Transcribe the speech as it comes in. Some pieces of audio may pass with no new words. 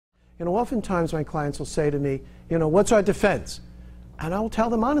You know, oftentimes my clients will say to me, you know, what's our defense? And I will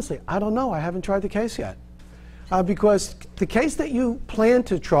tell them honestly, I don't know, I haven't tried the case yet. Because the case that you plan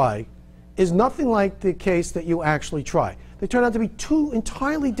to try is nothing like the case that you actually try. They turn out to be two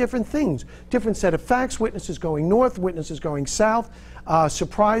entirely different things. Different set of facts, witnesses going north, witnesses going south,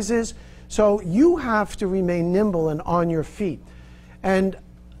 surprises. So you have to remain nimble and on your feet. And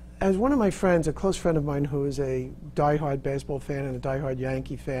as one of my friends, a close friend of mine who is a diehard baseball fan and a diehard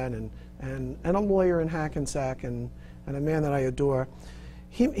Yankee fan and a lawyer in Hackensack and a man that I adore,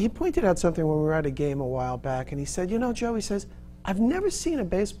 he pointed out something when we were at a game a while back, and he said, you know, Joe, he says, I've never seen a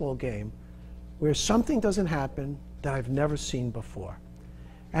baseball game where something doesn't happen that I've never seen before.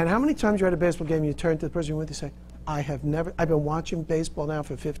 And how many times you're at a baseball game, you turn to the person you're with, you say, I've been watching baseball now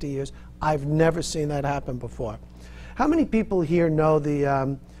for 50 years, I've never seen that happen before. How many people here know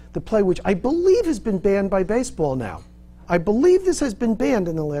the play which I believe has been banned by baseball now? I believe this has been banned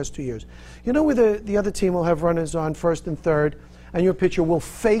in the last 2 years. You know where the other team will have runners on first and third, and your pitcher will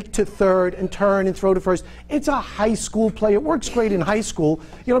fake to third and turn and throw to first. It's a high school play. It works great in high school,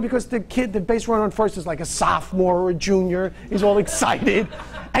 you know, because the base runner on first is like a sophomore or a junior. He's all excited,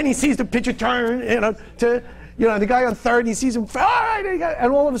 and he sees the pitcher turn, you know, the guy on third, he sees him, all right,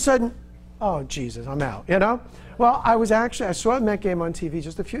 and all of a sudden, oh, Jesus, I'm out, you know? Well, I saw a Met game on TV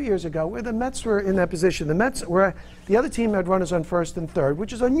just a few years ago where the Mets were in that position. The other team had runners on first and third,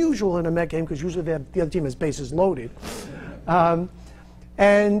 which is unusual in a Met game because usually the other team has bases loaded. And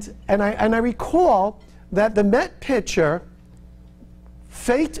I recall that the Met pitcher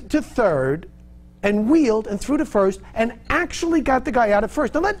faked to third and wheeled and threw to first and actually got the guy out at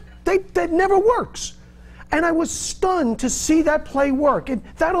first. Now that never works. And I was stunned to see that play work.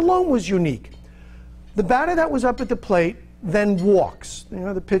 That alone was unique. The batter that was up at the plate then walks. You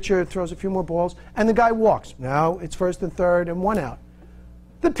know, the pitcher throws a few more balls, and the guy walks. Now it's first and third and one out.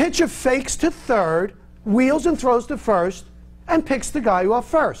 The pitcher fakes to third, wheels and throws to first, and picks the guy off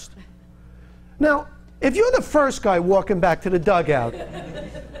first. Now, if you're the first guy walking back to the dugout,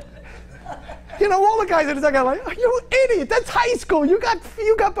 you know, all the guys in the dugout are like, oh, you idiot, that's high school, you got.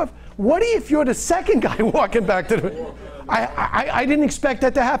 What if you're the second guy walking back to the... I didn't expect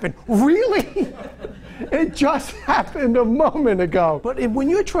that to happen. Really? It just happened a moment ago. But when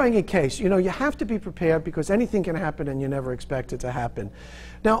you're trying a case, you know, you have to be prepared because anything can happen and you never expect it to happen.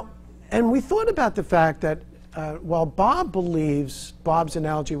 Now, and we thought about the fact that while Bob believes, Bob's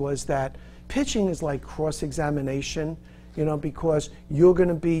analogy was that pitching is like cross-examination, you know, because you're going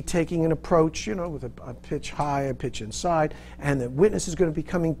to be taking an approach, you know, with a pitch high, a pitch inside, and the witness is going to be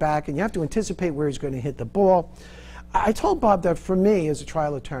coming back, and you have to anticipate where he's going to hit the ball. I told Bob that for me, as a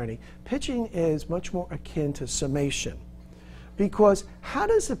trial attorney, pitching is much more akin to summation. Because how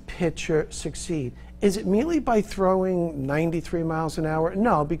does a pitcher succeed? Is it merely by throwing 93 miles an hour?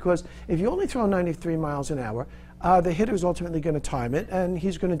 No, because if you only throw 93 miles an hour, the hitter is ultimately going to time it, and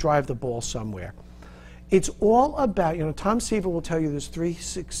he's going to drive the ball somewhere. It's all about, you know, Tom Seaver will tell you there's three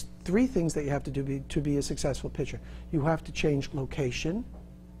things that you have to do to be a successful pitcher. You have to change location,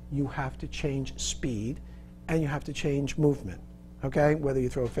 you have to change speed, and you have to change movement, okay? Whether you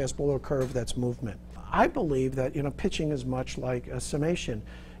throw a fastball or a curve, that's movement. I believe that, you know, pitching is much like a summation.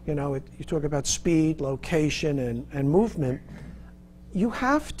 You know, you talk about speed, location, and movement. You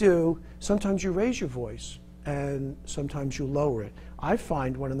have to, sometimes you raise your voice, and sometimes you lower it. I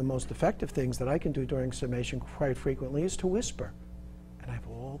find one of the most effective things that I can do during summation quite frequently is to whisper. And I have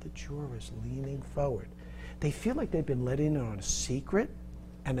all the jurors leaning forward. They feel like they've been let in on a secret,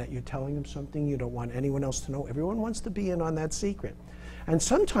 and that you're telling them something you don't want anyone else to know. Everyone wants to be in on that secret. And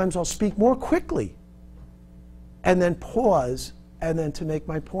sometimes I'll speak more quickly and then pause and then to make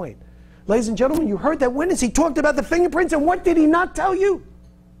my point. Ladies and gentlemen, you heard that witness. He talked about the fingerprints, and what did he not tell you?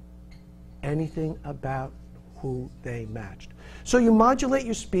 Anything about who they matched. So you modulate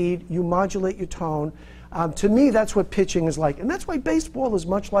your speed, you modulate your tone. To me, that's what pitching is like. And that's why baseball is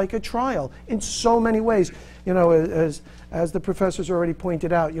much like a trial in so many ways. You know, as the professors already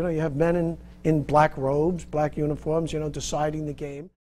pointed out, you know, you have men in black robes, black uniforms, you know, deciding the game.